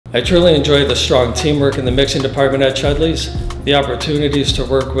I truly enjoy the strong teamwork in the mixing department at Chudleigh's. The opportunities to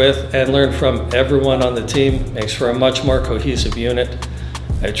work with and learn from everyone on the team makes for a much more cohesive unit.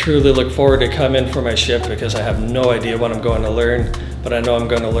 I truly look forward to coming in for my shift because I have no idea what I'm going to learn, but I know I'm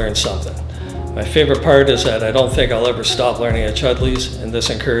going to learn something. My favorite part is that I don't think I'll ever stop learning at Chudleigh's, and this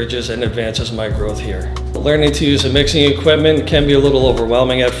encourages and advances my growth here. Learning to use the mixing equipment can be a little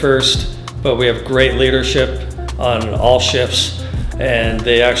overwhelming at first, but we have great leadership on all shifts, and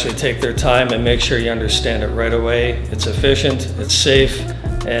they actually take their time and make sure you understand it right away. It's efficient, it's safe,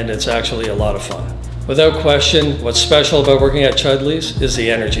 and it's actually a lot of fun. Without question, what's special about working at Chudleigh's is the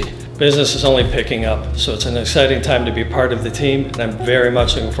energy. Business is only picking up, so it's an exciting time to be part of the team, and I'm very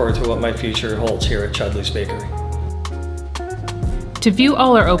much looking forward to what my future holds here at Chudleigh's Bakery. To view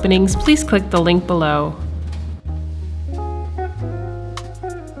all our openings, please click the link below.